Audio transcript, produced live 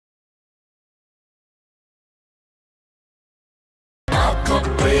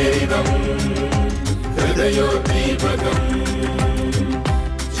ദീപകം ഹൃദയോദ്ദീപകം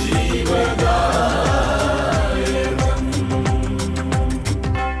ജീവദായകം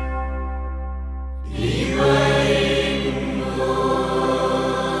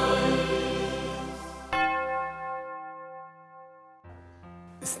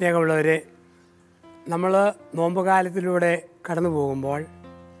സ്നേഹമുള്ളവരെ, നമ്മൾ നോമ്പുകാലത്തിലൂടെ കടന്നു പോകുമ്പോൾ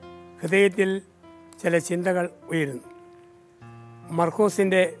ഹൃദയത്തിൽ ചില ചിന്തകൾ ഉയരുന്നു.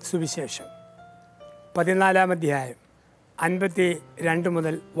 മർക്കോസിൻ്റെ സുവിശേഷം 14-ാം അധ്യായം 52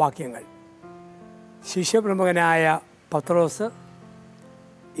 മുതൽ വാക്യങ്ങൾ. ശിഷ്യപ്രമുഖനായ പത്രോസ്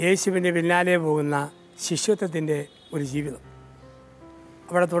യേശുവിൻ്റെ പിന്നാലെ പോകുന്ന ശിഷ്യത്വത്തിൻ്റെ ഒരു ജീവിതം.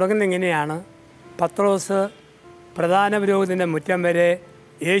 അവിടെ തുടങ്ങുന്ന ഇങ്ങനെയാണ്: പത്രോസ് പ്രധാന പുരോഹിതൻ്റെ മുറ്റം വരെ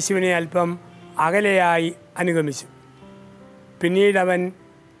യേശുവിനെ അല്പം അകലെയായി അനുഗമിച്ചു. പിന്നീട് അവൻ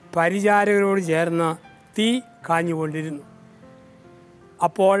പരിചാരകരോട് ചേർന്ന് തീ കാഞ്ഞുകൊണ്ടിരുന്നു.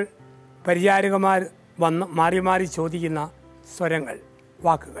 അപ്പോൾ പരിചാരകന്മാർ വന്ന് മാറി മാറി ചോദിക്കുന്ന സ്വരങ്ങൾ,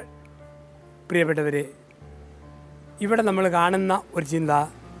 വാക്കുകൾ. പ്രിയപ്പെട്ടവരെ, ഇവിടെ നമ്മൾ കാണുന്ന ഒരു ചിന്ത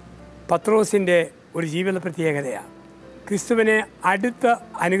പത്രോസിൻ്റെ ഒരു ജീവിത പ്രത്യേകതയാണ്. ക്രിസ്തുവിനെ അടുത്ത്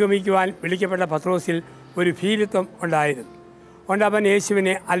അനുഗമിക്കുവാൻ വിളിക്കപ്പെട്ട പത്രോസിൽ ഒരു ഭീരുത്വം ഉണ്ടായിരുന്നു. അതുകൊണ്ട് അവൻ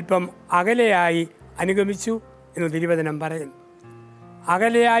യേശുവിനെ അല്പം അകലെയായി അനുഗമിച്ചു എന്ന് തിരുവചനം പറയുന്നു.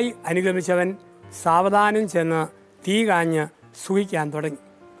 അകലെയായി അനുഗമിച്ചവൻ സാവധാനം ചെന്ന് തീ കാഞ്ഞ് സുഖിക്കാൻ തുടങ്ങി.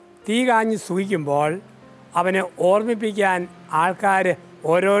 തീ കാഞ്ഞ് സുഖിക്കുമ്പോൾ അവനെ ഓർമ്മിപ്പിക്കാൻ ആൾക്കാർ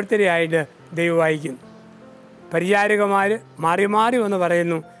ഓരോരുത്തരെയായിട്ട് ദൈവം അയക്കുന്നു. പരിചാരകന്മാർ മാറി മാറി വന്ന്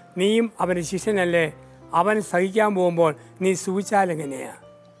പറയുന്നു, നീയും അവൻ്റെ ശിഷ്യനല്ലേ, അവൻ സഹിക്കാൻ പോകുമ്പോൾ നീ സുഖിച്ചാലെങ്ങനെയാണ്?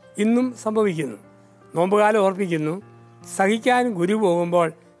 ഇന്നും സംഭവിക്കുന്നു. നോമ്പുകാലം ഓർപ്പിക്കുന്നു, സഹിക്കാൻ ഗുരു പോകുമ്പോൾ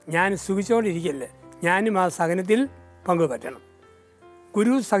ഞാൻ സുഖിച്ചുകൊണ്ടിരിക്കല്ലേ, ഞാനും ആ സഹനത്തിൽ പങ്കുപറ്റണം.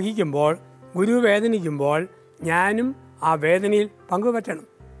 ഗുരു സഹിക്കുമ്പോൾ, ഗുരു വേദനിക്കുമ്പോൾ ഞാനും ആ വേദനയിൽ പങ്കുപറ്റണം.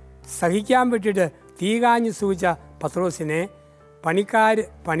 സഹിക്കാൻ വിട്ടിട്ട് തീ കാഞ്ഞ് സുഖിച്ച പത്രോസിനെ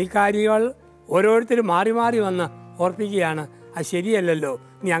പണിക്കാരികൾ ഓരോരുത്തരും മാറി മാറി വന്ന് ഓർപ്പിക്കുകയാണ്, അത് ശരിയല്ലല്ലോ,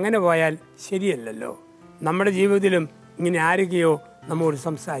 നീ അങ്ങനെ പോയാൽ ശരിയല്ലല്ലോ. നമ്മുടെ ജീവിതത്തിലും ഇങ്ങനെ ആരൊക്കെയോ നമ്മോട്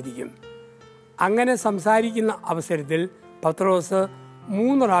സംസാരിക്കും. അങ്ങനെ സംസാരിക്കുന്ന അവസരത്തിൽ പത്രോസ്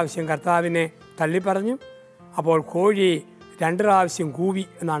 3 പ്രാവശ്യം കർത്താവിനെ തള്ളിപ്പറഞ്ഞു. അപ്പോൾ കോഴി 2 പ്രാവശ്യം കൂവി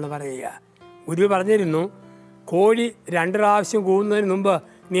എന്നാണ് പറയുക. ഗുരു പറഞ്ഞിരുന്നു, കോഴി 2 പ്രാവശ്യം കൂവുന്നതിന് മുമ്പ്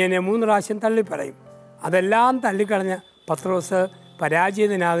നീ എന്നെ 3 പ്രാവശ്യം തള്ളിപ്പറയും. അതെല്ലാം തള്ളിക്കളഞ്ഞ പത്രോസ്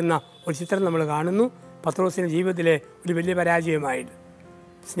പരാജയത്തിനാകുന്ന ഒരു ചിത്രം നമ്മൾ കാണുന്നു. പത്രോസിൻ്റെ ജീവിതത്തിലെ ഒരു വലിയ പരാജയമായിട്ട്.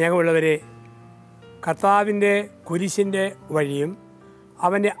 സ്നേഹമുള്ളവരെ, കർത്താവിൻ്റെ കുരിശിൻ്റെ വഴിയും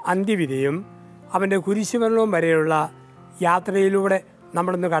അവൻ്റെ അന്ത്യവിധിയും അവൻ്റെ കുരിശുമരണവും വരെയുള്ള യാത്രയിലൂടെ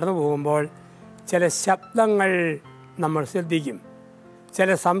നമ്മളിന്ന് കടന്നു പോകുമ്പോൾ ചില ശബ്ദങ്ങൾ നമ്മൾ ശ്രദ്ധിക്കും, ചില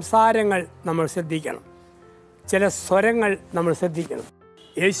സംസാരങ്ങൾ നമ്മൾ ശ്രദ്ധിക്കണം, ചില സ്വരങ്ങൾ നമ്മൾ ശ്രദ്ധിക്കണം.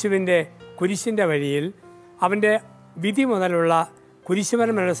 യേശുവിൻ്റെ കുരിശിൻ്റെ വഴിയിൽ അവൻ്റെ വിധി മുതലുള്ള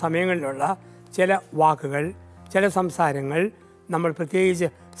കുരിശുമരണ സമയങ്ങളിലുള്ള ചില വാക്കുകൾ, ചില സംസാരങ്ങൾ നമ്മൾ പ്രത്യേകിച്ച്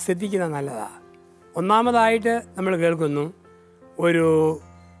ശ്രദ്ധിക്കുന്നത് നല്ലതാണ്. ഒന്നാമതായിട്ട് നമ്മൾ കേൾക്കുന്നു ഒരു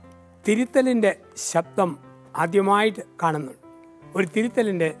തിരുത്തലിൻ്റെ ശബ്ദം ആദ്യമായിട്ട് കാണുന്നുണ്ട്. ഒരു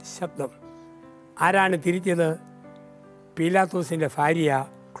തിരുത്തലിൻ്റെ ശബ്ദം. ആരാണ് തിരുത്തിയത്? പീലാത്തോസിൻ്റെ ഭാര്യ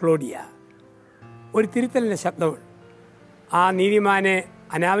ക്ലോഡിയ. ഒരു തിരുത്തലിൻ്റെ ശബ്ദമുണ്ട്. ആ നീതിമാനെ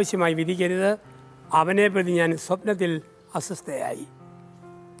അനാവശ്യമായി വിധിക്കരുത്, അവനെ പ്രതി ഞാൻ സ്വപ്നത്തിൽ അസ്വസ്ഥയായി.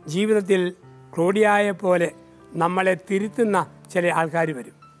 ജീവിതത്തിൽ ക്ലോഡിയായെ പോലെ നമ്മളെ തിരുത്തുന്ന ചില ആൾക്കാർ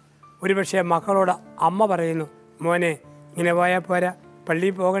വരും. ഒരുപക്ഷെ മക്കളോട് അമ്മ പറയുന്നു, മോനെ ഇങ്ങനെ പോയാൽ പോരാ,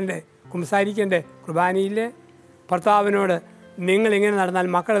 പള്ളിയിൽ പോകണ്ടേ, കുംസാരിക്കണ്ടേ, കുർബാനയില്ലേ. ഭർത്താവിനോട് നിങ്ങളിങ്ങനെ നടന്നാൽ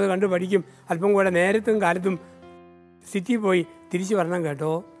മക്കളത് കണ്ടു പഠിക്കും, അല്പം കൂടെ നേരത്തും കാലത്തും സിറ്റി പോയി തിരിച്ചു വരണം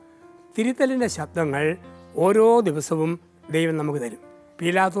കേട്ടോ. തിരുത്തലിൻ്റെ ശബ്ദങ്ങൾ ഓരോ ദിവസവും ദൈവം നമുക്ക് തരും.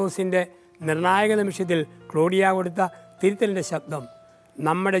 പീലാത്തോസിൻ്റെ നിർണായക നിമിഷത്തിൽ ക്ലോഡിയ കൊടുത്ത തിരുത്തലിൻ്റെ ശബ്ദം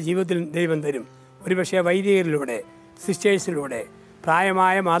നമ്മുടെ ജീവിതത്തിൽ ദൈവം തരും. ഒരുപക്ഷെ വൈദികരിലൂടെ, സിസ്റ്റേഴ്സിലൂടെ,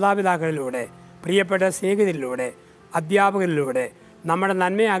 പ്രായമായ മാതാപിതാക്കളിലൂടെ, പ്രിയപ്പെട്ട സ്നേഹിതരിലൂടെ, അധ്യാപകരിലൂടെ, നമ്മുടെ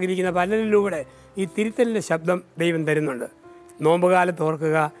നന്മ ആഗ്രഹിക്കുന്ന പലരിലൂടെ ഈ തിരുത്തലിൻ്റെ ശബ്ദം ദൈവം തരുന്നുണ്ട്. നോമ്പുകാലത്ത്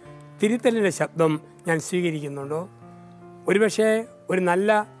ഓർക്കുക, തിരുത്തലിൻ്റെ ശബ്ദം ഞാൻ സ്വീകരിക്കുന്നുണ്ടോ? ഒരുപക്ഷെ ഒരു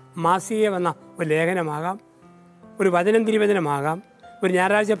നല്ല മാസിക വന്ന ഒരു ലേഖനമാകാം, ഒരു വചനം തിരുവചനമാകാം, ഒരു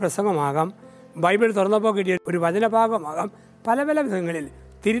ഞായറാഴ്ച പ്രസംഗമാകാം, ബൈബിൾ തുറന്നപ്പോൾ കിട്ടിയ ഒരു വചനഭാഗമാകാം. പല പല വിധങ്ങളിൽ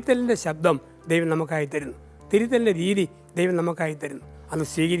തിരുത്തലിൻ്റെ ശബ്ദം ദൈവം നമുക്കായി തരുന്നു. തിരുത്തലിൻ്റെ രീതി ദൈവം നമുക്കായി തരുന്നു. അത്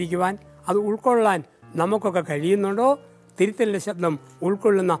സ്വീകരിക്കുവാൻ, അത് ഉൾക്കൊള്ളാൻ നമുക്കൊക്കെ കഴിയുന്നുണ്ടോ? തിരുത്തലിൻ്റെ ശബ്ദം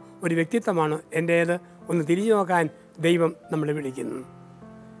ഉൾക്കൊള്ളുന്ന ഒരു വ്യക്തിത്വമാണ് എൻ്റേത്. ഒന്ന് തിരിഞ്ഞു നോക്കാൻ ദൈവം നമ്മളെ വിളിക്കുന്നു.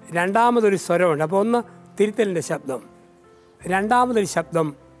 രണ്ടാമതൊരു സ്വരമുണ്ട്. അപ്പോൾ ഒന്ന് തിരുത്തലിൻ്റെ ശബ്ദം, രണ്ടാമതൊരു ശബ്ദം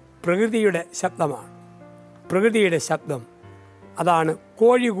പ്രകൃതിയുടെ ശബ്ദമാണ്. പ്രകൃതിയുടെ ശബ്ദം. അതാണ്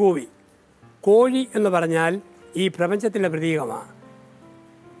കോഴി കൂവി. കോഴി എന്ന് പറഞ്ഞാൽ ഈ പ്രപഞ്ചത്തിൻ്റെ പ്രതീകമാണ്.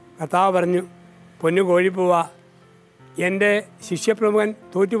 കർത്താവ് പറഞ്ഞു, പൊന്നു കോഴിപ്പൂവ, എൻ്റെ ശിഷ്യപ്രമുഖൻ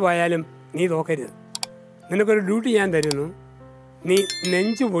തോറ്റുപോയാലും നീ തോക്കരുത്. നിനക്കൊരു ഡ്യൂട്ടി ഞാൻ തരുന്നു. നീ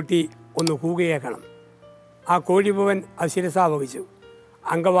നെഞ്ചു പൊട്ടി ഒന്ന് കൂകിയേക്കണം. ആ കോഴിപ്പൂവൻ അത് ശിരസാ വഹിച്ചു.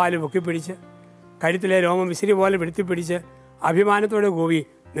 അങ്കവാല് പൊക്കിപ്പിടിച്ച് കഴുത്തിലെ രോമം വിസിരി പോലെ വെടുത്തിപ്പിടിച്ച് അഭിമാനത്തോടെ കൂവി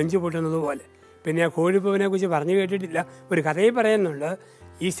നെഞ്ചു പൊട്ടുന്നത് പോലെ. പിന്നെ ആ കോഴിപ്പൂവിനെ കുറിച്ച് പറഞ്ഞു കേട്ടിട്ടില്ല. ഒരു കഥയിൽ പറയുന്നുണ്ട്,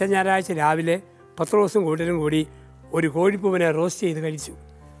 ഈസ്റ്റർ ഞായറാഴ്ച രാവിലെ പത്രോസും കൂട്ടരും കൂടി ഒരു കോഴിപ്പൂവിനെ റോസ്റ്റ് ചെയ്ത് കഴിച്ചു.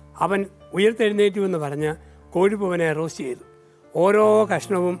 അവൻ ഉയർത്തെഴുന്നേറ്റു എന്ന് പറഞ്ഞ് കോഴിപ്പൂവിനെ റോസ്റ്റ് ചെയ്തു. ഓരോ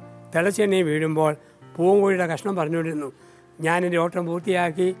കഷ്ണവും തിളച്ചെണ്ണയും വീഴുമ്പോൾ പൂവൻകോഴിയുടെ കഷ്ണം പറഞ്ഞുകൊണ്ടിരുന്നു, ഞാൻ എൻ്റെ ഓട്ടം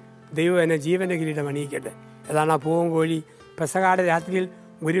പൂർത്തിയാക്കി, ദൈവം എന്നെ ജീവൻ്റെ കിരീടം അണിയിക്കട്ടെ. അതാണ് ആ പൂവൻകോഴി. പെസഹായുടെ രാത്രിയിൽ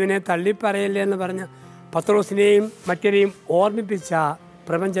ഗുരുവിനെ തള്ളിപ്പറയല്ലേ എന്ന് പറഞ്ഞ് പത്രോസിനെയും മറ്റരെയും ഓർമ്മിപ്പിച്ച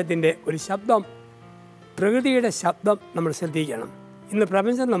പ്രപഞ്ചത്തിൻ്റെ ഒരു ശബ്ദം, പ്രകൃതിയുടെ ശബ്ദം നമ്മൾ ശ്രദ്ധിക്കണം. ഇന്ന്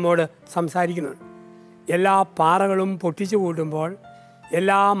പ്രപഞ്ചം നമ്മോട് സംസാരിക്കുന്നുണ്ട്. എല്ലാ പാറകളും പൊട്ടിച്ചു കൂട്ടുമ്പോൾ,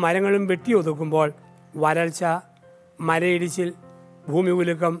 എല്ലാ മരങ്ങളും വെട്ടിയൊതുക്കുമ്പോൾ, വരൾച്ച, മരയിടിച്ചിൽ, ഭൂമി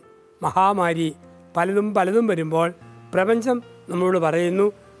കുലുക്കം, മഹാമാരി പലതും വരുമ്പോൾ പ്രപഞ്ചം നമ്മളോട് പറയുന്നു,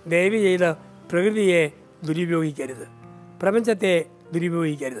 ദയവ് ചെയ്ത് പ്രകൃതിയെ ദുരുപയോഗിക്കരുത്, പ്രപഞ്ചത്തെ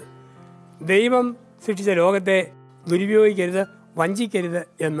ദുരുപയോഗിക്കരുത്, ദൈവം സൃഷ്ടിച്ച ലോകത്തെ ദുരുപയോഗിക്കരുത്, വഞ്ചിക്കരുത്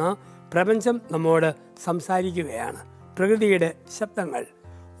എന്ന് പ്രപഞ്ചം നമ്മോട് സംസാരിക്കുകയാണ്. പ്രകൃതിയുടെ ശബ്ദങ്ങൾ.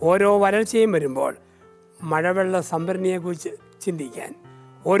 ഓരോ വരൾച്ചയും വരുമ്പോൾ മഴവെള്ള സംഭരണിയെക്കുറിച്ച് ചിന്തിക്കാൻ,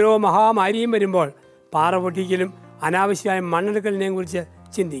 ഓരോ മഹാമാരിയും വരുമ്പോൾ പാറ പൊട്ടിക്കലും അനാവശ്യമായ മണ്ണെടുക്കലിനെയും കുറിച്ച്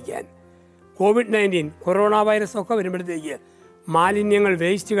ചിന്തിക്കാൻ, COVID-19 കൊറോണ വൈറസ് ഒക്കെ വരുമ്പോഴത്തേക്ക് മാലിന്യങ്ങൾ,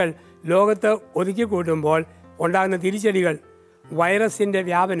 വേസ്റ്റുകൾ ലോകത്ത് ഒതുക്കി കൂട്ടുമ്പോൾ ഉണ്ടാകുന്ന തിരിച്ചടികൾ, വൈറസിൻ്റെ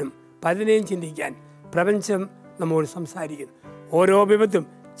വ്യാപനം പലതിനെയും ചിന്തിക്കാൻ പ്രപഞ്ചം നമ്മോട് സംസാരിക്കുന്നു. ഓരോ വിപത്തും,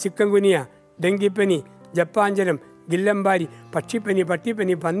 ചിക്കൻ ഗുനിയ, ഡെങ്കിപ്പനി, ജപ്പാൻ ജ്വരം, ഗില്ലമ്പാരി, പക്ഷിപ്പനി,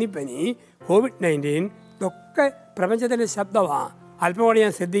 പട്ടിപ്പനി, പന്നിപ്പനി, COVID-19 ഇതൊക്കെ പ്രപഞ്ചത്തിൻ്റെ ശബ്ദമാണ്. അല്പം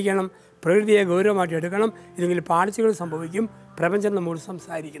ഞാൻ ശ്രദ്ധിക്കണം, പ്രകൃതിയെ ഗൗരവമായിട്ട് എടുക്കണം, ഇല്ലെങ്കിൽ പാളിച്ചകൾ സംഭവിക്കും. പ്രപഞ്ചം നമ്മോട്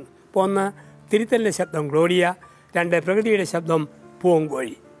സംസാരിക്കുന്നു. ഇപ്പോൾ ഒന്ന്, തിരുത്തലിൻ്റെ ശബ്ദം ഗ്ലോറിയ. രണ്ട്, പ്രകൃതിയുടെ ശബ്ദം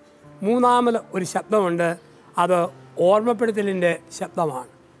പൂവൻകോഴി. മൂന്നാമത് ഒരു ശബ്ദമുണ്ട്, അത് ഓർമ്മപ്പെടുത്തലിൻ്റെ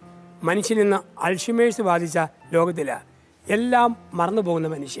ശബ്ദമാണ്. മനുഷ്യനിന്ന് അൾഷിമേഴ്സ് ബാധിച്ച ലോകത്തിലാണ് എല്ലാം മറന്നു പോകുന്ന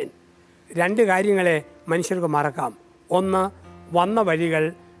മനുഷ്യൻ. രണ്ട് കാര്യങ്ങളെ മനുഷ്യർക്ക് മറക്കാം. ഒന്ന്, വന്ന വഴികൾ.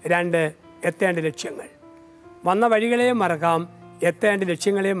 രണ്ട്, എത്തേണ്ട ലക്ഷ്യങ്ങൾ. വന്ന വഴികളെയും മറക്കാം, എത്തേണ്ട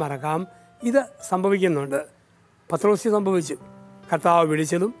ലക്ഷ്യങ്ങളെയും മറക്കാം. ഇത് സംഭവിക്കുന്നുണ്ട്. പത്രോസ് സംഭവിച്ചു. കർത്താവ്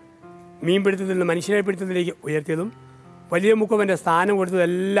വിളിച്ചതും മീൻപിടുത്തത്തിൽ നിന്ന് മനുഷ്യനെ പിടുത്തത്തിലേക്ക് ഉയർത്തിയതും വലിയ മുക്കുവൻ്റെ സ്ഥാനം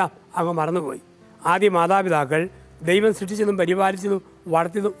കൊടുത്തതെല്ലാം അങ്ങ് മറന്നുപോയി. ആദ്യ മാതാപിതാക്കൾ ദൈവം സൃഷ്ടിച്ചതും പരിപാലിച്ചതും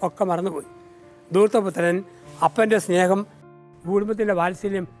വളർത്തിയതും ഒക്കെ മറന്നുപോയി. ധൂർത്തപുത്രൻ അപ്പൻ്റെ സ്നേഹം, കുടുംബത്തിൻ്റെ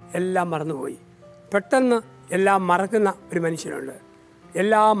വാത്സല്യം എല്ലാം മറന്നുപോയി. പെട്ടെന്ന് എല്ലാം മറക്കുന്ന ഒരു മനുഷ്യനുണ്ട്.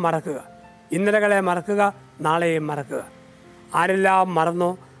 എല്ലാം മറക്കുക, ഇന്നലകളെ മറക്കുക, നാളെയും മറക്കുക. ആരെല്ലാം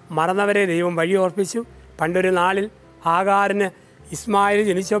മറന്നോ മറന്നവരെ ദൈവം വഴി ഓർപ്പിച്ചു. പണ്ടൊരു നാളിൽ ഹാഗാറിന് ഇസ്മായിൽ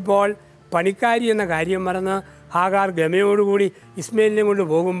ജനിച്ചപ്പോൾ പണിക്കാരി എന്ന കാര്യം മറന്ന് ഹാഗാർ ഗമയോടുകൂടി ഇസ്മായിലിനെ കൊണ്ട്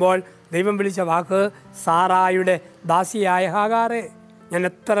പോകുമ്പോൾ ദൈവം വിളിച്ച വാക്ക്, സാറായുടെ ദാസിയായ ഹാഗാറെ, ഞാൻ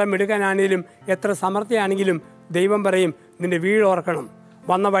എത്ര മിടുക്കനാണെങ്കിലും എത്ര സമർത്ഥയാണെങ്കിലും ദൈവം പറയും, നിൻ്റെ വീട് ഓർക്കണം,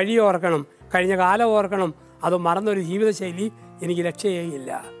 വന്ന വഴി ഓർക്കണം, കഴിഞ്ഞ കാലം ഓർക്കണം. അത് മറന്നൊരു ജീവിതശൈലി എനിക്ക്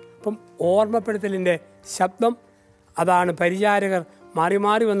രക്ഷയേയില്ല. അപ്പം ഓർമ്മപ്പെടുത്തലിൻ്റെ ശബ്ദം അതാണ്. പരിചാരകർ മാറി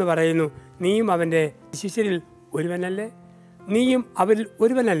മാറി വന്ന് പറയുന്നു, നീയും അവൻ്റെ ശിഷ്യരിൽ ഒരുവനല്ലേ, നീയും അവരിൽ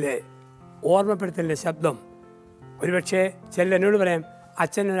ഒരുവനല്ലേ. ഓർമ്മപ്പെടുത്തലിൻ്റെ ശബ്ദം. ഒരുപക്ഷെ ചില എന്നോട് പറയാം,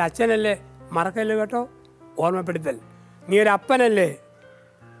 അച്ഛനൊരു അച്ഛനല്ലേ, മറക്കല്ലേ കേട്ടോ. ഓർമ്മപ്പെടുത്തൽ. നീ ഒരു അപ്പനല്ലേ,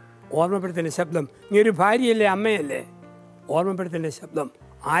 ഓർമ്മപ്പെടുത്തലിൻ്റെ ശബ്ദം. നീ ഒരു ഭാര്യയല്ലേ, അമ്മയല്ലേ, ഓർമ്മപ്പെടുത്തലിൻ്റെ ശബ്ദം.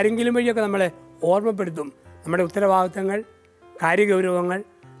 ആരെങ്കിലും വഴിയൊക്കെ നമ്മളെ ഓർമ്മപ്പെടുത്തും. നമ്മുടെ ഉത്തരവാദിത്തങ്ങൾ, കാര്യഗൗരവങ്ങൾ,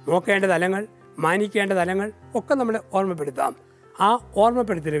 നോക്കേണ്ട തലങ്ങൾ, മാനിക്കേണ്ട തലങ്ങൾ ഒക്കെ നമ്മളെ ഓർമ്മപ്പെടുത്താം. ആ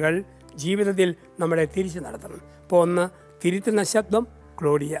ഓർമ്മപ്പെടുത്തലുകൾ ജീവിതത്തിൽ നമ്മളെ തിരിച്ചു നടത്തണം. ഇപ്പോൾ ഒന്ന്, തിരുത്തുന്ന ശബ്ദം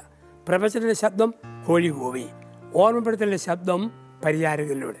ക്ലോഡിയ, പ്രപഞ്ചത്തിൻ്റെ ശബ്ദം കോഴി കൂവി, ഓർമ്മപ്പെടുത്തലിൻ്റെ ശബ്ദം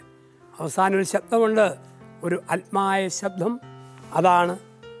പരിചാരകയിലൂടെ. അവസാനം ഒരു ശബ്ദമുണ്ട്, ഒരു ആത്മായ ശബ്ദം. അതാണ്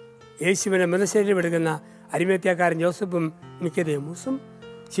യേശുവിനെ മൃതശരീരം എടുക്കുന്ന അരിമത്യാക്കാരൻ ജോസഫും നിക്കോദേമൂസും.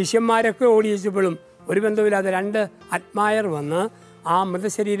 ശിഷ്യന്മാരൊക്കെ ഓടിയപ്പോഴും ഒരു ബന്ധമില്ലാതെ രണ്ട് ആത്മായർ വന്ന് ആ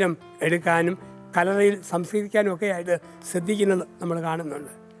മൃതശരീരം എടുക്കാനും കല്ലറയിൽ സംസ്കരിക്കാനും ഒക്കെ ആയിട്ട് ശ്രദ്ധിക്കുന്നത് നമ്മൾ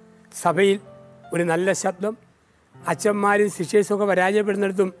കാണുന്നുണ്ട്. സഭയിൽ ഒരു നല്ല ശബ്ദം. അച്ഛന്മാരും ശിഷ്യേഴ്സൊക്കെ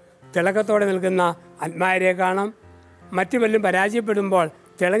പരാജയപ്പെടുന്നിടത്തും തിളക്കത്തോടെ നിൽക്കുന്ന ആത്മായരെ കാണാം. മറ്റു വല്ലതും പരാജയപ്പെടുമ്പോൾ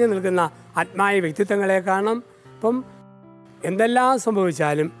തിളങ്ങി നിൽക്കുന്ന ആത്മായ വ്യക്തിത്വങ്ങളെ കാണാം. അപ്പം എന്തെല്ലാം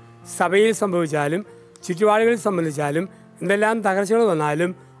സംഭവിച്ചാലും, സഭയിൽ സംഭവിച്ചാലും, ചുറ്റുപാടുകളിൽ സംബന്ധിച്ചാലും, എന്തെല്ലാം തകർച്ചകൾ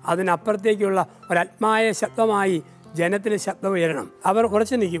വന്നാലും അതിനപ്പുറത്തേക്കുള്ള ഒരാത്മായ ശബ്ദമായി ജനത്തിന് ശബ്ദം ഉയരണം. അവർ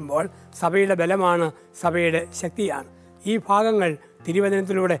ഉറച്ചു നിൽക്കുമ്പോൾ സഭയുടെ ബലമാണ്, സഭയുടെ ശക്തിയാണ്. ഈ ഭാഗങ്ങൾ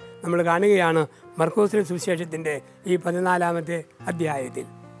തിരുവചനത്തിലൂടെ നമ്മൾ കാണുകയാണ് മർക്കോസിന്റെ സുവിശേഷത്തിൻ്റെ ഈ 14-ാമത്തെ അധ്യായത്തിൽ.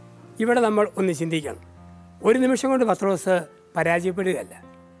 ഇവിടെ നമ്മൾ ഒന്ന് ചിന്തിക്കണം. ഒരു നിമിഷം കൊണ്ട് പത്രോസ് പരാജയപ്പെടുകയല്ല.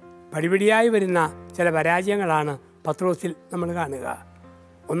 പടിപടിയായി വരുന്ന ചില പരാജയങ്ങളാണ് പത്രോസിൽ നമ്മൾ കാണുക.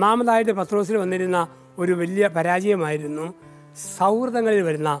 ഒന്നാമതായിട്ട് പത്രോസിൽ വന്നിരുന്ന ഒരു വലിയ പരാജയമായിരുന്നു സൗഹൃദങ്ങളിൽ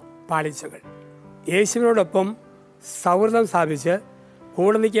വരുന്ന പാളിച്ചകൾ. യേശുവിനോടൊപ്പം സൗഹൃദം സ്ഥാപിച്ച്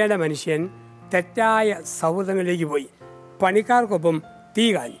കൂടെ നിൽക്കേണ്ട മനുഷ്യൻ തെറ്റായ സൗഹൃദങ്ങളിലേക്ക് പോയി. പണിക്കാർക്കൊപ്പം തീ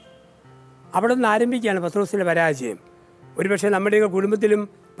കാഞ്ഞു. അവിടെ നിന്ന് ആരംഭിക്കുകയാണ് പത്രോസിൻ്റെ പരാജയം. ഒരുപക്ഷെ നമ്മുടെയൊക്കെ കുടുംബത്തിലും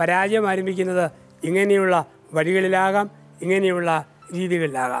പരാജയം ആരംഭിക്കുന്നത് ഇങ്ങനെയുള്ള വഴികളിലാകാം, ഇങ്ങനെയുള്ള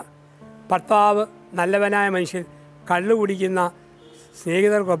രീതികളിലാകാം. ഭർത്താവ് നല്ലവനായ മനുഷ്യൻ കള്ളു കുടിക്കുന്ന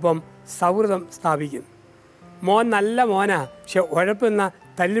സ്നേഹിതർക്കൊപ്പം സൗഹൃദം സ്ഥാപിക്കുന്നു. മോൻ നല്ല മോനാ, പക്ഷെ ഉഴപ്പുന്ന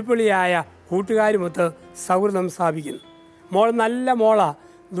തല്ലിപ്പൊളിയായ കൂട്ടുകാരുമൊത്ത് സൗഹൃദം സ്ഥാപിക്കുന്നു. മോൾ നല്ല മോളാ,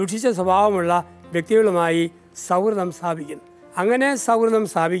 ദുഷിച്ച സ്വഭാവമുള്ള വ്യക്തികളുമായി സൗഹൃദം സ്ഥാപിക്കുന്നു. അങ്ങനെ സൗഹൃദം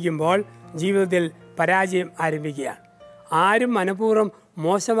സ്ഥാപിക്കുമ്പോൾ ജീവിതത്തിൽ പരാജയം ആരംഭിക്കുകയാണ്. ആരും മനഃപൂർവ്വം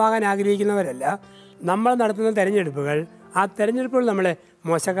മോശമാകാൻ ആഗ്രഹിക്കുന്നവരല്ല. നമ്മൾ നടത്തുന്ന തിരഞ്ഞെടുപ്പുകൾ, ആ തിരഞ്ഞെടുപ്പുകൾ നമ്മളെ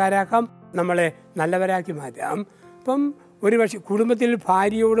മോശക്കാരാക്കാം, നമ്മളെ നല്ലവരാക്കി മാറ്റാം. ഇപ്പം ഒരുപക്ഷെ കുടുംബത്തിൽ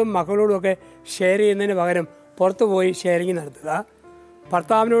ഭാര്യയോടും മക്കളോടും ഒക്കെ ഷെയർ ചെയ്യുന്നതിന് പകരം പുറത്തു പോയി ഷെയറിങ് നടത്തുക.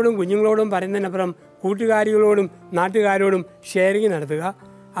 ഭർത്താവിനോടും കുഞ്ഞുങ്ങളോടും പറയുന്നതിനപ്പുറം കൂട്ടുകാരികളോടും നാട്ടുകാരോടും ഷെയറിങ് നടത്തുക.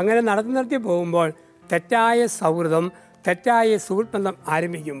 അങ്ങനെ നടത്തി പോകുമ്പോൾ തെറ്റായ സൗഹൃദം, തെറ്റായ സുഹൃത്ത് ബന്ധം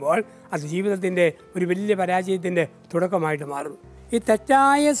ആരംഭിക്കുമ്പോൾ അത് ജീവിതത്തിൻ്റെ ഒരു വലിയ പരാജയത്തിൻ്റെ തുടക്കമായിട്ട് മാറും. ഈ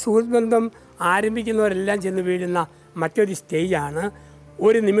തെറ്റായ സുഹൃത്ത് ബന്ധം ആരംഭിക്കുന്നവരെല്ലാം ചെന്ന് വീഴുന്ന മറ്റൊരു സ്റ്റേജാണ്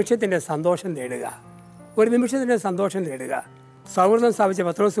ഒരു നിമിഷത്തിൻ്റെ സന്തോഷം നേടുക. ഒരു നിമിഷത്തിൻ്റെ സന്തോഷം നേടുക. സൗഹൃദം സ്ഥാപിച്ച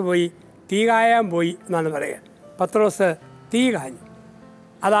പത്രോസ് പോയി തീ കായാൻ പോയി എന്നാണ് പറയുക. പത്രോസ് തീ കാഞ്ഞു.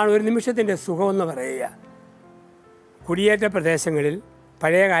 അതാണ് ഒരു നിമിഷത്തിൻ്റെ സുഖമെന്ന് പറയുക. കുടിയേറ്റ പ്രദേശങ്ങളിൽ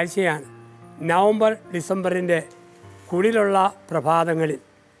പഴയ കാഴ്ചയാണ്. നവംബർ ഡിസംബറിൻ്റെ കുളിലുള്ള പ്രഭാതങ്ങളിൽ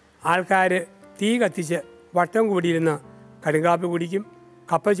ആൾക്കാർ തീ കത്തിച്ച് വട്ടം കൂടിയിരുന്ന് കടുങ്കാപ്പി കുടിക്കും,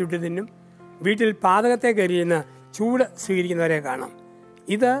 കപ്പ ചുട്ടി തിന്നും. വീട്ടിൽ പാതകത്തെ കയറിയിരുന്ന് ചൂട് സ്വീകരിക്കുന്നവരെ കാണാം.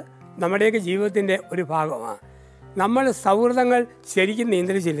 ഇത് നമ്മുടെയൊക്കെ ജീവിതത്തിൻ്റെ ഒരു ഭാഗമാണ്. നമ്മൾ സൗഹൃദങ്ങൾ ശരിക്കും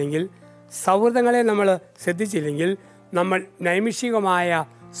നിയന്ത്രിച്ചില്ലെങ്കിൽ, സൗഹൃദങ്ങളെ നമ്മൾ ശ്രദ്ധിച്ചില്ലെങ്കിൽ, നമ്മൾ നൈമിഷികമായ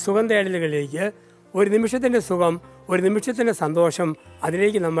സുഖം തേടലുകളിലേക്ക്, ഒരു നിമിഷത്തിൻ്റെ സുഖം, ഒരു നിമിഷത്തിൻ്റെ സന്തോഷം,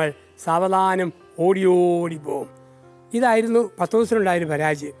 അതിലേക്ക് നമ്മൾ സാവധാനം ഓടി പോകും. ഇതായിരുന്നു പത്രോസിനുണ്ടായൊരു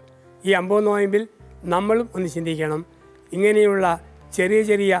പരാജയം. ഈ 50 നോയമ്പിൽ നമ്മളും ഒന്ന് ചിന്തിക്കണം. ഇങ്ങനെയുള്ള ചെറിയ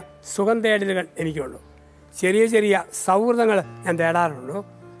ചെറിയ സുഖം തേടലുകൾ എനിക്കുള്ളൂ, ചെറിയ ചെറിയ സൗഹൃദങ്ങൾ ഞാൻ തേടാറുള്ളൂ.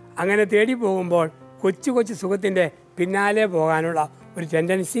 അങ്ങനെ തേടി പോകുമ്പോൾ കൊച്ചു കൊച്ചു സുഖത്തിൻ്റെ പിന്നാലെ പോകാനുള്ള ഒരു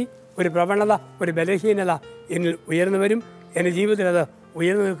ടെൻഡൻസി, ഒരു പ്രവണത, ഒരു ബലഹീനത എന്നിൽ ഉയർന്നു വരും. എൻ്റെ ജീവിതത്തിൽ അത്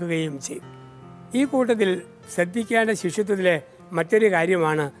ഉയർന്നു നിൽക്കുകയും ചെയ്യും. ഈ കൂട്ടത്തിൽ ശ്രദ്ധിക്കേണ്ട ശിഷ്യത്വത്തിലെ മറ്റൊരു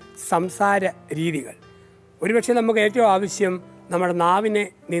കാര്യമാണ് സംസാര രീതികൾ. ഒരുപക്ഷെ നമുക്ക് ഏറ്റവും ആവശ്യം നമ്മുടെ നാവിനെ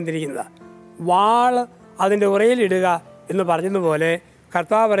നിയന്ത്രിക്കുന്നത്. വാള് അതിൻ്റെ ഉറയിലിടുക എന്ന് പറഞ്ഞതുപോലെ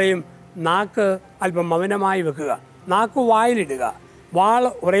കർത്താവ് പറയും, നാക്ക് അല്പം മൗനമായി വെക്കുക, നാക്ക് വായിലിടുക, വാള്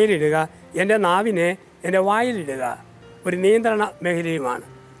ഉറയിലിടുക, എൻ്റെ നാവിനെ എൻ്റെ വായിലിടുക. ഒരു നിയന്ത്രണ മേഖലയുമാണ്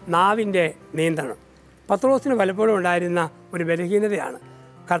നാവിൻ്റെ നിയന്ത്രണം. പത്രോസിന് പലപ്പോഴും ഉണ്ടായിരുന്ന ഒരു ബലഹീനതയാണ്.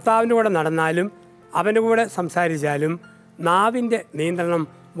 കർത്താവിൻ്റെ കൂടെ നടന്നാലും അവൻ്റെ കൂടെ സംസാരിച്ചാലും നാവിൻ്റെ നിയന്ത്രണം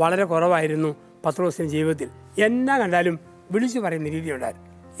വളരെ കുറവായിരുന്നു പത്രോസിൻ്റെ ജീവിതത്തിൽ. എന്നാ കണ്ടാലും വിളിച്ചു പറയുന്ന രീതി ഉണ്ടായിരുന്നു.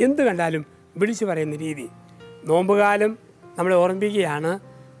 എന്ത് കണ്ടാലും വിളിച്ചു പറയുന്ന രീതി. നോമ്പുകാലം നമ്മളെ ഓർമ്മിപ്പിക്കുകയാണ്,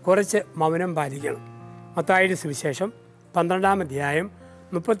 കുറച്ച് മൗനം പാലിക്കണം. മത്തായിയുടെ സുവിശേഷം 12-ാം അധ്യായം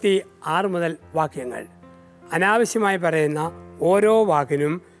 36 മുതൽ വാക്യങ്ങൾ. അനാവശ്യമായി പറയുന്ന ഓരോ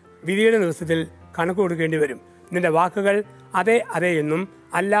വാക്കിനും വിധിയുടെ ദിവസത്തിൽ കണക്ക് കൊടുക്കേണ്ടി വരും. നിന്റെ വാക്കുകൾ അതെ അതെ എന്നും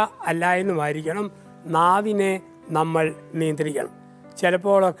അല്ല അല്ല എന്നുമായിരിക്കണം. നാവിനെ നമ്മൾ നിയന്ത്രിക്കണം.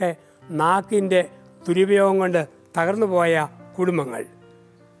 ചിലപ്പോഴൊക്കെ നാക്കിൻ്റെ ദുരുപയോഗം കൊണ്ട് തകർന്നു പോയ കുടുംബങ്ങൾ,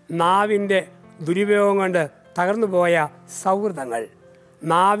 നാവിൻ്റെ ദുരുപയോഗം കൊണ്ട് തകർന്നു പോയ സൗഹൃദങ്ങൾ,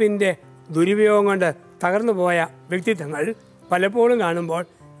 നാവിൻ്റെ ദുരുപയോഗം കൊണ്ട് തകർന്നു പോയ വ്യക്തിത്വങ്ങൾ പലപ്പോഴും കാണുമ്പോൾ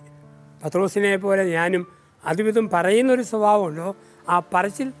പത്രോസിനെ പോലെ ഞാനും അതുവിധം പറയുന്നൊരു സ്വഭാവമുണ്ടോ, ആ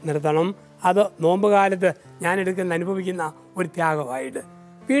പറച്ചിൽ നിർത്തണം. അത് നോമ്പുകാലത്ത് ഞാൻ അനുഭവിക്കുന്ന ഒരു ത്യാഗമായിട്ട്.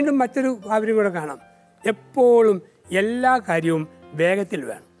 വീണ്ടും മറ്റൊരു കാര്യം കൂടെ കാണാം. എപ്പോഴും എല്ലാ കാര്യവും വേഗത്തിൽ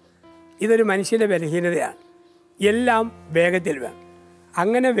വേണം. ഇതൊരു മനുഷ്യൻ്റെ ബലഹീനതയാണ്. എല്ലാം വേഗത്തിൽ വേണം.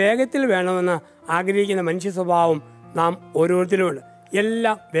 അങ്ങനെ വേഗത്തിൽ വേണമെന്ന് ആഗ്രഹിക്കുന്ന മനുഷ്യ സ്വഭാവം നാം ഓരോരുത്തരുമുണ്ട്.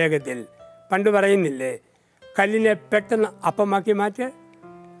 എല്ലാം വേഗത്തിൽ. പണ്ട് പറയുന്നില്ലേ, കല്ലിനെ പെട്ടെന്ന് അപ്പമാക്കി മാറ്റ്,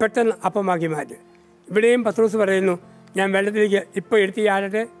 പെട്ടെന്ന് അപ്പമാക്കി മാറ്റ്. ഇവിടെയും പത്രോസ് പറയുന്നു, ഞാൻ വെള്ളത്തിലേക്ക് ഇപ്പോൾ എടുത്ത്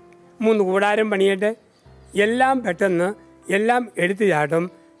ചാടട്ടെ, 3 കൂടാരം പണിയട്ടെ. എല്ലാം പെട്ടെന്ന്, എല്ലാം എടുത്തു ചാട്ടും.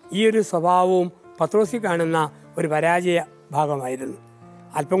 ഈ ഒരു സ്വഭാവവും പത്രോസിൽ കാണുന്ന ഒരു പരാജയ ഭാഗമായിരുന്നു.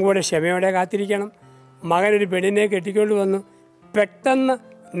 അല്പം കൂടെ ക്ഷമയോടെ കാത്തിരിക്കണം. മകനൊരു പെണ്ണിനെ കെട്ടിക്കൊണ്ട് വന്നു. പെട്ടെന്ന്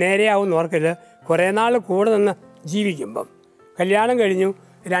നേരെയാവുമെന്ന് ഓർക്കരുത്. കുറേ നാൾ കൂടെ നിന്ന് ജീവിക്കുമ്പം കല്യാണം കഴിഞ്ഞു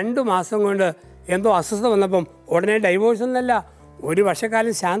 2 മാസം കൊണ്ട് എന്തോ അസ്വസ്ഥത വന്നപ്പം ഉടനെ ഡൈവോഴ്സ് ഒന്നല്ല, 1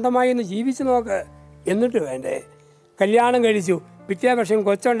 വർഷക്കാലം ശാന്തമായി ഒന്ന് ജീവിച്ചു നോക്ക്. എന്നിട്ട് വേണ്ടേ കല്യാണം കഴിച്ചു. പിറ്റേ വർഷം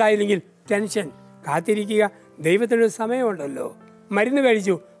കൊച്ചുണ്ടായില്ലെങ്കിൽ ടെൻഷൻ. കാത്തിരിക്കുക. ദൈവത്തിനൊരു സമയമുണ്ടല്ലോ. മരുന്ന്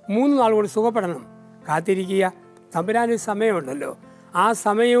കഴിച്ചു 3 നാൾ കൊണ്ട് സുഖപ്പെടണം. കാത്തിരിക്കുക. തമ്പുരാനൊരു സമയമുണ്ടല്ലോ. ആ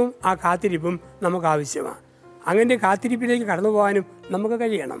സമയവും ആ കാത്തിരിപ്പും നമുക്ക് ആവശ്യമാണ്. അങ്ങനെ കാത്തിരിപ്പിലേക്ക് കടന്നു പോകാനും നമുക്ക്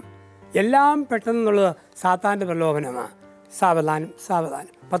കഴിയണം. എല്ലാം പെട്ടെന്നുള്ളത് സാത്താൻ്റെ പ്രലോഭനമാണ്. സാവധാനം.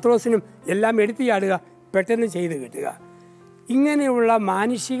 പത്രോസിനും എല്ലാം എടുത്തു ചാടുക, പെട്ടെന്ന് ചെയ്ത് കിട്ടുക. ഇങ്ങനെയുള്ള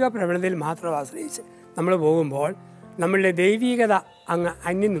മാനുഷിക പ്രവണതയിൽ മാത്രം ആശ്രയിച്ച് നമ്മൾ പോകുമ്പോൾ നമ്മളുടെ ദൈവീകത അങ്ങ്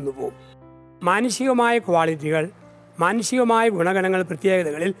അന്യം നിന്നു പോകും. മാനുഷികമായ ക്വാളിറ്റികൾ, മാനുഷികമായ ഗുണഗണങ്ങൾ,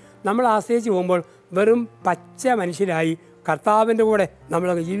 പ്രത്യേകതകളിൽ നമ്മൾ ആശ്രയിച്ച് പോകുമ്പോൾ വെറും പച്ച മനുഷ്യരായി കർത്താവിൻ്റെ കൂടെ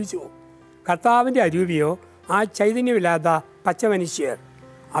നമ്മളങ്ങ് ജീവിച്ചു പോകും. കർത്താവിൻ്റെ അരൂപിയോ ആ ചൈതന്യമില്ലാത്ത പച്ച മനുഷ്യർ,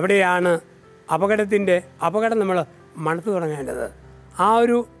 അവിടെയാണ് അപകടം നമ്മൾ മണത്തു തുടങ്ങേണ്ടത്. ആ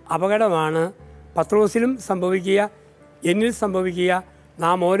ഒരു അപകടമാണ് പത്രോസിലും സംഭവിക്കുക, എന്നിൽ സംഭവിക്കുക,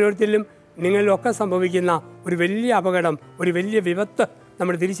 നാം ഓരോരുത്തരിലും നിങ്ങളിലൊക്കെ സംഭവിക്കുന്ന ഒരു വലിയ അപകടം, ഒരു വലിയ വിപത്ത്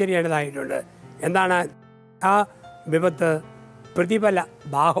നമ്മൾ തിരിച്ചറിയേണ്ടതായിട്ടുണ്ട്. എന്താണ് ആ വിപത്ത്? പ്രതിഫല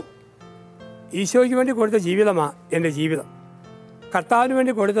ദാഹം. ഈശോയ്ക്ക് വേണ്ടി കൊടുത്ത ജീവിതമാണ് എൻ്റെ ജീവിതം. കർത്താവിന്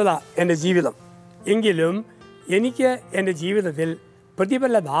വേണ്ടി കൊടുത്തതാണ് എൻ്റെ ജീവിതം. എങ്കിലും എനിക്ക് എൻ്റെ ജീവിതത്തിൽ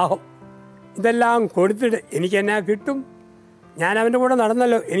പ്രതിഫല ദാഹം. ഇതെല്ലാം കൊടുത്തിട്ട് എനിക്ക് എന്നാ കിട്ടും? ഞാൻ അവൻ്റെ കൂടെ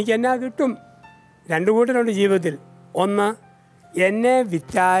നടന്നല്ലോ, എനിക്ക് എന്നാ കിട്ടും? 2 കൂട്ടരുണ്ട് ജീവിതത്തിൽ. 1, എന്നെ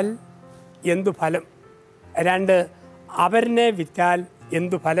വിറ്റാൽ എന്തു ഫലം. 2, അവരിനെ വിറ്റാൽ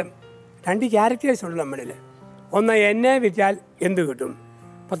എന്തു ഫലം. 2 ക്യാരക്ടേഴ്സ് ഉണ്ട് നമ്മളിൽ. 1, എന്നെ വിറ്റാൽ എന്തു കിട്ടും.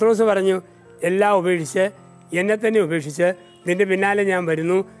 പത്രോസ് പറഞ്ഞു, എല്ലാം ഉപേക്ഷിച്ച്, എന്നെ തന്നെ ഉപേക്ഷിച്ച് നിൻ്റെ പിന്നാലെ ഞാൻ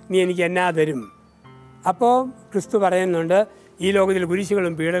വരുന്നു, നീ എനിക്ക് എന്നാ തരും? അപ്പോൾ ക്രിസ്തു പറയുന്നുണ്ട്, ഈ ലോകത്തിൽ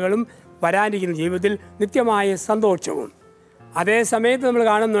കുരിശുകളും പീഡകളും, വരാനിരിക്കുന്ന ജീവിതത്തിൽ നിത്യമായ സന്തോഷവും. അതേ സമയത്ത് നമ്മൾ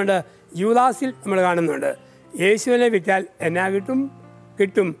കാണുന്നുണ്ട്, യൂദാസിൽ നമ്മൾ കാണുന്നുണ്ട്, യേശുവിനെ വിറ്റാൽ എന്നാ കിട്ടും?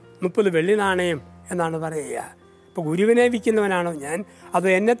 30 വെള്ളി നാണയം എന്നാണ് പറയുക. ഇപ്പോൾ ഗുരുവിനെ വിൽക്കുന്നവനാണോ ഞാൻ? അത്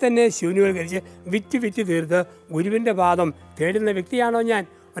എന്നെ തന്നെ ശൂന്യവൽക്കരിച്ച് വിറ്റ് തീർത്ത് ഗുരുവിൻ്റെ പാദം തേടുന്ന വ്യക്തിയാണോ ഞാൻ?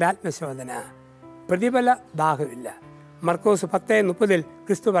 ഒരാത്മശോധന. പ്രതിഫല ദാഹമില്ല. മർക്കോസ് 10:30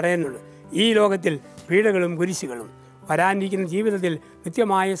 ക്രിസ്തു പറയുന്നുണ്ട്, ഈ ലോകത്തിൽ പീഡകളും കുരിശുകളും, വരാനിരിക്കുന്ന ജീവിതത്തിൽ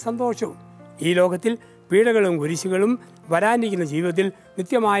നിത്യമായ സന്തോഷവും. ഈ ലോകത്തിൽ പീഡകളും കുരിശുകളും, വരാനിരിക്കുന്ന ജീവിതത്തിൽ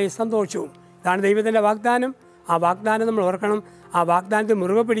നിത്യമായ സന്തോഷവും. ഇതാണ് ദൈവത്തിൻ്റെ വാഗ്ദാനം. ആ വാഗ്ദാനം നമ്മൾ ഓർക്കണം. ആ വാഗ്ദാനത്തെ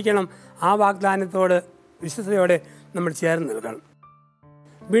മുറുകെ പിടിക്കണം. ആ വാഗ്ദാനത്തോട് വിശ്വസതയോടെ നമ്മൾ ചേർന്ന് നിൽക്കണം.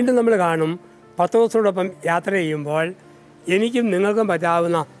 വീണ്ടും നമ്മൾ കാണും, പത്രോസിനോടൊപ്പം യാത്ര ചെയ്യുമ്പോൾ എനിക്കും നിങ്ങൾക്കും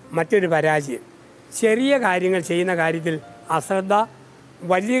പറ്റാവുന്ന മറ്റൊരു പരാജയം. ചെറിയ കാര്യങ്ങൾ ചെയ്യുന്ന കാര്യത്തിൽ അശ്രദ്ധ,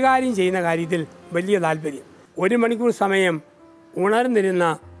 വലിയ കാര്യം ചെയ്യുന്ന കാര്യത്തിൽ വലിയ താല്പര്യം. 1 മണിക്കൂർ സമയം ഉണർന്നിരുന്ന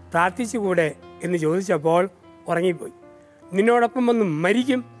പ്രാർത്ഥിച്ചുകൂടെ എന്ന് ചോദിച്ചപ്പോൾ ഉറങ്ങിപ്പോയി. നിന്നോടൊപ്പം വന്ന്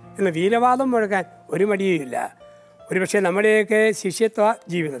മരിക്കും എന്ന് വീരവാദം മുഴക്കാൻ ഒരു മടിയുമില്ല. ഒരുപക്ഷെ നമ്മുടെയൊക്കെ ശിഷ്യത്വ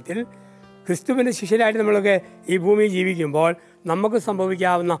ജീവിതത്തിൽ ക്രിസ്തുവിൻ്റെ ശിഷ്യരായിട്ട് നമ്മളൊക്കെ ഈ ഭൂമിയിൽ ജീവിക്കുമ്പോൾ നമുക്ക്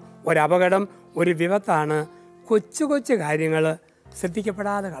സംഭവിക്കാവുന്ന ഒരപകടം, ഒരു വിപത്താണ് കൊച്ചു കാര്യങ്ങൾ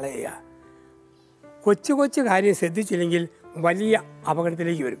ശ്രദ്ധിക്കപ്പെടാതെ കളയുക. കൊച്ചു കാര്യം ശ്രദ്ധിച്ചില്ലെങ്കിൽ വലിയ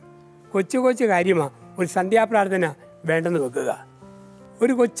അപകടത്തിലേക്ക് വരും. കൊച്ചു കാര്യമാണ് ഒരു സന്ധ്യാപ്രാർത്ഥന വേണ്ടെന്ന് വെക്കുക,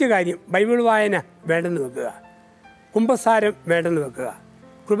 ഒരു കൊച്ചു കാര്യം ബൈബിൾ വായന വേണ്ടെന്ന് വെക്കുക, കുമ്പസാരം വേണ്ടെന്ന് വെക്കുക,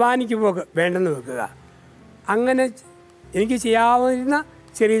 കുർബാനയ്ക്ക് പോക്ക് വേണ്ടെന്ന് വെക്കുക. അങ്ങനെ എനിക്ക് ചെയ്യാവുന്ന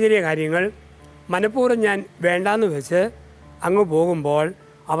ചെറിയ കാര്യങ്ങൾ മനഃപൂർവ്വം ഞാൻ വേണ്ടാന്ന് വെച്ച് അങ്ങ് പോകുമ്പോൾ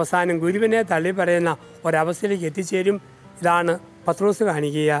അവസാനം ഗുരുവിനെ തള്ളി പറയുന്ന ഒരവസ്ഥയിലേക്ക് എത്തിച്ചേരും. ഇതാണ് പത്രോസ്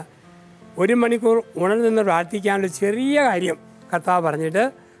കാണിക്കുക. 1 മണിക്കൂർ ഉണർന്ന് പ്രാർത്ഥിക്കാനുള്ള ചെറിയ കാര്യം കർത്താവ് പറഞ്ഞിട്ട്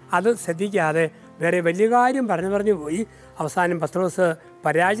അത് ശ്രദ്ധിക്കാതെ വേറെ വലിയ കാര്യം പറഞ്ഞു പോയി അവസാനം പത്രോസ്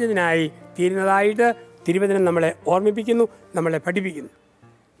പരാജിതനായി തീരുന്നതായിട്ട് തിരുവചനം നമ്മളെ ഓർമ്മിപ്പിക്കുന്നു, നമ്മളെ പഠിപ്പിക്കുന്നു.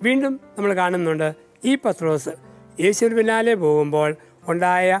 വീണ്ടും നമ്മൾ കാണുന്നുണ്ട്, ഈ പത്രോസ് യേശുവിന് പിന്നാലെ പോകുമ്പോൾ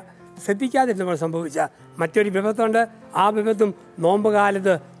ഉണ്ടായ ശ്രദ്ധിക്കാതിരുന്നപ്പോൾ സംഭവിച്ച മറ്റൊരു വിപത്തുണ്ട്. ആ വിപത്തും നോമ്പ്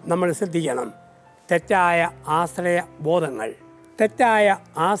കാലത്ത് നമ്മൾ ശ്രദ്ധിക്കണം. തെറ്റായ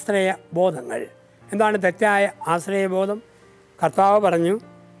ആശ്രയബോധങ്ങൾ. എന്താണ് തെറ്റായ ആശ്രയബോധം? കർത്താവ് പറഞ്ഞു,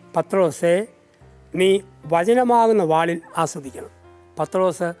 പത്രോസേ, നീ വചനമാകുന്ന വാളിൽ ആസ്വദിക്കണം.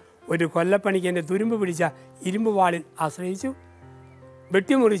 പത്രോസ് ഒരു കൊല്ലപ്പണിക്കെൻ്റെ തുരുമ്പ് പിടിച്ച ഇരുമ്പ് വാളിൽ ആശ്രയിച്ചു.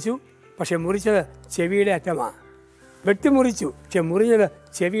 വെട്ടിമുറിച്ചു, പക്ഷെ മുറിച്ചത് ചെവിയുടെ അറ്റമാണ്. വെട്ടിമുറിച്ചു, പക്ഷെ മുറിഞ്ഞത്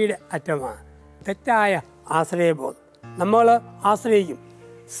ചെവിയുടെ അറ്റമാണ്. തെറ്റായ ആശ്രയബോധം. നമ്മൾ ആശ്രയിക്കും,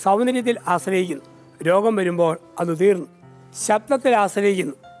 സൗന്ദര്യത്തിൽ ആശ്രയിക്കുന്നു, രോഗം വരുമ്പോൾ അത് തീർന്നു. ശബ്ദത്തിൽ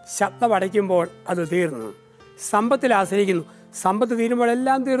ആശ്രയിക്കുന്നു, ശബ്ദം അടയ്ക്കുമ്പോൾ അത് തീർന്നു. സമ്പത്തിൽ ആശ്രയിക്കുന്നു. സമ്പത്ത് തീരുമ്പോൾ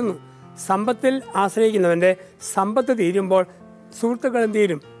എല്ലാം തീർന്നു. സമ്പത്തിൽ ആശ്രയിക്കുന്നവൻ്റെ സമ്പത്ത് തീരുമ്പോൾ സുഹൃത്തുക്കളും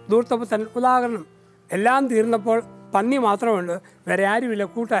തീരും. ധൂർത്തപുത്രൻ ഉദാഹരണം. എല്ലാം തീർന്നപ്പോൾ പന്നി മാത്രമുണ്ട്, വേറെ ആരുമില്ല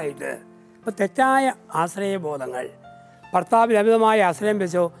കൂട്ടായിട്ട്. അപ്പോൾ തെറ്റായ ആശ്രയബോധങ്ങൾ. ഭർത്താവിൽ അമിതമായ ആശ്രയം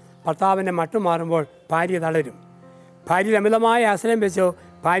വെച്ചോ ഭർത്താവിൻ്റെ മട്ടു മാറുമ്പോൾ ഭാര്യ തളരും. ഭാര്യയിൽ അമിതമായ ആശ്രയം വെച്ചോ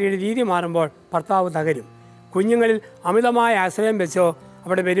ഭാര്യയുടെ രീതി മാറുമ്പോൾ ഭർത്താവ് തകരും. കുഞ്ഞുങ്ങളിൽ അമിതമായ ആശ്രയം വെച്ചോ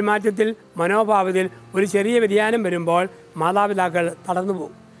അവിടെ പെരുമാറ്റത്തിൽ മനോഭാവത്തിൽ ഒരു ചെറിയ വ്യതിയാനം വരുമ്പോൾ മാതാപിതാക്കൾ തളർന്നു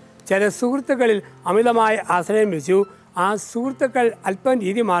പോകും. ചില സുഹൃത്തുക്കളിൽ അമിതമായ ആശ്രയം വെച്ചു, ആ സുഹൃത്തുക്കൾ അല്പം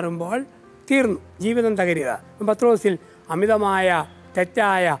രീതി മാറുമ്പോൾ തീർന്നു, ജീവിതം തകരുക. പത്രോസിൽ അമിതമായ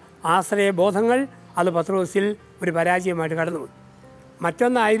തെറ്റായ ആശ്രയബോധങ്ങൾ, അത് പത്രോസിൽ ഒരു പരാജയമായിട്ട് കടന്നുപോയി.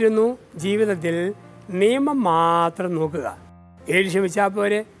 മറ്റൊന്നായിരുന്നു ജീവിതത്തിൽ നിയമം മാത്രം നോക്കുക. 7 ക്ഷമിച്ചാൽ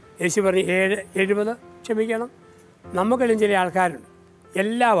പോരെ, യേശു പറഞ്ഞ് 70 ക്ഷമിക്കണം. നമുക്കെല്ലാം ചില ആൾക്കാരുണ്ട്,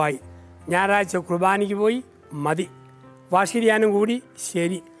 എല്ലാമായി ഞായറാഴ്ച കുർബാനയ്ക്ക് പോയി മതി, വാർഷികധ്യാനം കൂടി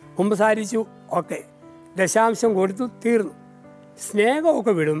ശരി, കുമ്പസാരിച്ചു ഓക്കെ, ദശാംശം കൊടുത്തു തീർന്നു.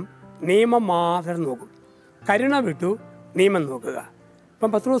 സ്നേഹമൊക്കെ വിടും, നിയമം മാത്രം നോക്കും. കരുണ വിട്ടു, നിയമം നോക്കുക.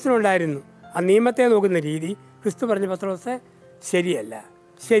 ഇപ്പം പത്രോസിനുണ്ടായിരുന്നു ആ നിയമത്തെ നോക്കുന്ന രീതി. ക്രിസ്തു പറഞ്ഞ പത്രോസെ ശരിയല്ല.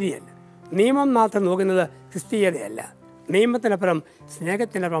 നിയമം മാത്രം നോക്കുന്നത് ക്രിസ്തീയതയല്ല. നിയമത്തിനപ്പുറം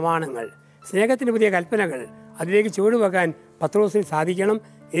സ്നേഹത്തിൻ്റെ പ്രമാണങ്ങൾ, സ്നേഹത്തിൻ്റെ പുതിയ കൽപ്പനകൾ, അതിലേക്ക് ചുവടുവെക്കാൻ പത്രോസിന് സാധിക്കണം.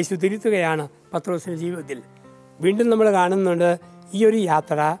 യേശു തിരുത്തുകയാണ് പത്രോസിൻ്റെ ജീവിതത്തിൽ. വീണ്ടും നമ്മൾ കാണുന്നുണ്ട് ഈ ഒരു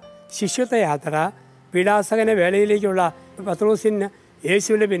യാത്ര, ശിഷ്യത്വ യാത്ര, പീഡാസകന വേളയിലേക്കുള്ള പത്രോസിന്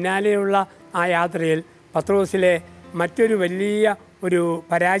യേശുവിൻ്റെ പിന്നാലെയുള്ള ആ യാത്രയിൽ പത്രോസിലെ മറ്റൊരു വലിയ ഒരു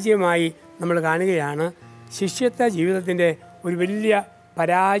പരാജയമായി നമ്മൾ കാണുകയാണ്. ശിഷ്യത്വ ജീവിതത്തിൻ്റെ ഒരു വലിയ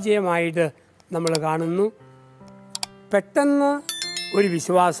പരാജയമായിട്ട് നമ്മൾ കാണുന്നു. പെട്ടെന്ന് ഒരു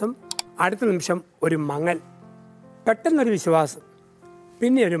വിശ്വാസം, അടുത്ത നിമിഷം ഒരു മങ്ങൽ. പെട്ടെന്നൊരു വിശ്വാസം,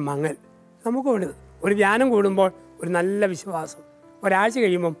 പിന്നെ ഒരു മങ്ങൽ. നമുക്ക് വേണ്ടത് ഒരു ധ്യാനം കൂടുമ്പോൾ ഒരു നല്ല വിശ്വാസം, ഒരാഴ്ച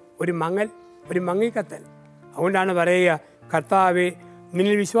കഴിയുമ്പം ഒരു മങ്ങൽ, ഒരു മങ്ങിക്കത്തൽ. അതുകൊണ്ടാണ് പറയുക, കർത്താവേ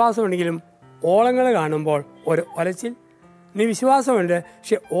നിന്നിൽ വിശ്വാസമുണ്ടെങ്കിലും ഓളങ്ങൾ കാണുമ്പോൾ ഒരു ഒലച്ചിൽ. നീ വിശ്വാസമുണ്ട്,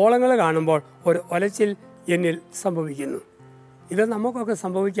 പക്ഷെ ഓളങ്ങൾ കാണുമ്പോൾ ഒരു ഒലച്ചിൽ എന്നിൽ സംഭവിക്കുന്നു. ഇത് നമുക്കൊക്കെ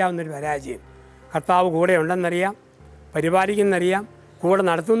സംഭവിക്കാവുന്നൊരു പരാജയം. കർത്താവ് കൂടെ ഉണ്ടെന്നറിയാം, പരിപാലിക്കുന്നറിയാം, കൂടെ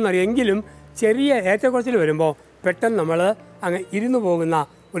നടത്തുമെന്നറിയാം. എങ്കിലും ചെറിയ ഏറ്റക്കുറച്ചിൽ വരുമ്പോൾ പെട്ടെന്ന് നമ്മൾ അങ്ങ് ഇരുന്നു പോകുന്ന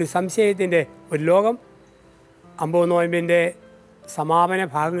ഒരു സംശയത്തിൻ്റെ ഒരു ലോകം. 50 നോയമ്പിൻ്റെ സമാപന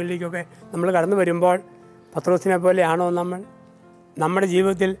ഭാഗങ്ങളിലേക്കൊക്കെ നമ്മൾ കടന്നു വരുമ്പോൾ പത്രോസിനെ പോലെയാണോ നമ്മൾ? നമ്മുടെ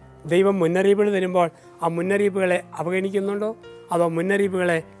ജീവിതത്തിൽ ദൈവം മുന്നറിയിപ്പുകൾ തരുമ്പോൾ ആ മുന്നറിയിപ്പുകളെ അവഗണിക്കുന്നുണ്ടോ, അതോ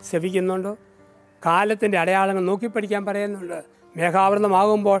മുന്നറിയിപ്പുകളെ ശ്രവിക്കുന്നുണ്ടോ? കാലത്തിൻ്റെ അടയാളങ്ങൾ നോക്കിപ്പഠിക്കാൻ പറയുന്നുണ്ട്.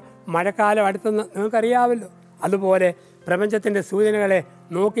 മേഘാവൃതമാകുമ്പോൾ മഴക്കാലം അടുത്തെന്ന് നിങ്ങൾക്കറിയാമല്ലോ. അതുപോലെ പ്രപഞ്ചത്തിൻ്റെ സൂചനകളെ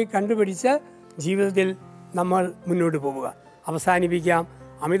നോക്കി കണ്ടുപിടിച്ച് ജീവിതത്തിൽ നമ്മൾ മുന്നോട്ട് പോവുക. അവസാനിപ്പിക്കാം.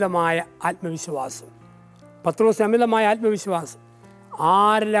 അമിതമായ ആത്മവിശ്വാസം. പത്രോസ് അമിതമായ ആത്മവിശ്വാസം.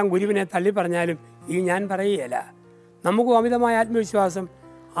 ആരെല്ലാം ഗുരുവിനെ തള്ളി പറഞ്ഞാലും ഈ ഞാൻ പറയുകയില്ല. നമുക്കും അമിതമായ ആത്മവിശ്വാസം.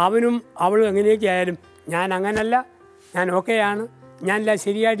 അവനും അവളും എങ്ങനെയൊക്കെ ആയാലും ഞാൻ അങ്ങനല്ല, ഞാൻ ഓക്കെയാണ്, ഞാനെല്ലാം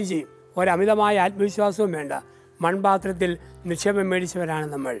ശരിയായിട്ട് ചെയ്യും. ഒരമിതമായ ആത്മവിശ്വാസവും വേണ്ട. മൺപാത്രത്തിൽ നിക്ഷേപം മേടിച്ചവരാണ്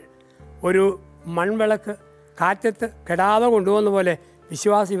നമ്മൾ. ഒരു മൺവിളക്ക് കാറ്റത്ത് കെടാതെ കൊണ്ടുപോകുന്ന പോലെ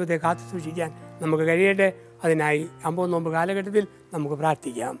വിശ്വാസ ജീവിതത്തെ കാത്തു സൂക്ഷിക്കാൻ നമുക്ക് കഴിയട്ടെ. അതിനായി 50 നോമ്പ് കാലഘട്ടത്തിൽ നമുക്ക്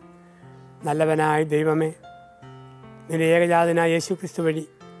പ്രാർത്ഥിക്കാം. നല്ലവനായ ദൈവമേ, നിന്റെ ഏകജാതനായ യേശു ക്രിസ്തു വഴി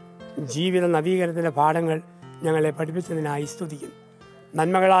ജീവിത നവീകരണത്തിൻ്റെ പാഠങ്ങൾ ഞങ്ങളെ പഠിപ്പിച്ചതിനായി സ്തുതിക്കുന്നു.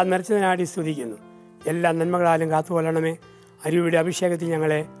 നന്മകളാൽ നിറച്ചതിനായി സ്തുതിക്കുന്നു. എല്ലാ നന്മകളാലും കാത്തുകൊള്ളണമേ. അരുവിയുടെ അഭിഷേകത്തിൽ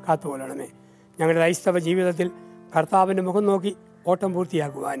ഞങ്ങളെ കാത്തുകൊള്ളണമേ. ഞങ്ങളുടെ ക്രൈസ്തവ ജീവിതത്തിൽ കർത്താവിൻ്റെ മുഖം നോക്കി ഓട്ടം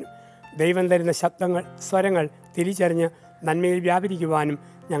പൂർത്തിയാക്കുവാനും ദൈവം തരുന്ന ശബ്ദങ്ങൾ, സ്വരങ്ങൾ തിരിച്ചറിഞ്ഞ് നന്മയിൽ വ്യാപരിക്കുവാനും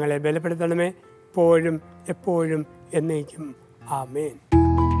ഞങ്ങളെ ബലപ്പെടുത്തണമേ. ഇപ്പോഴും എപ്പോഴും എന്നേക്കും. ആമേൻ.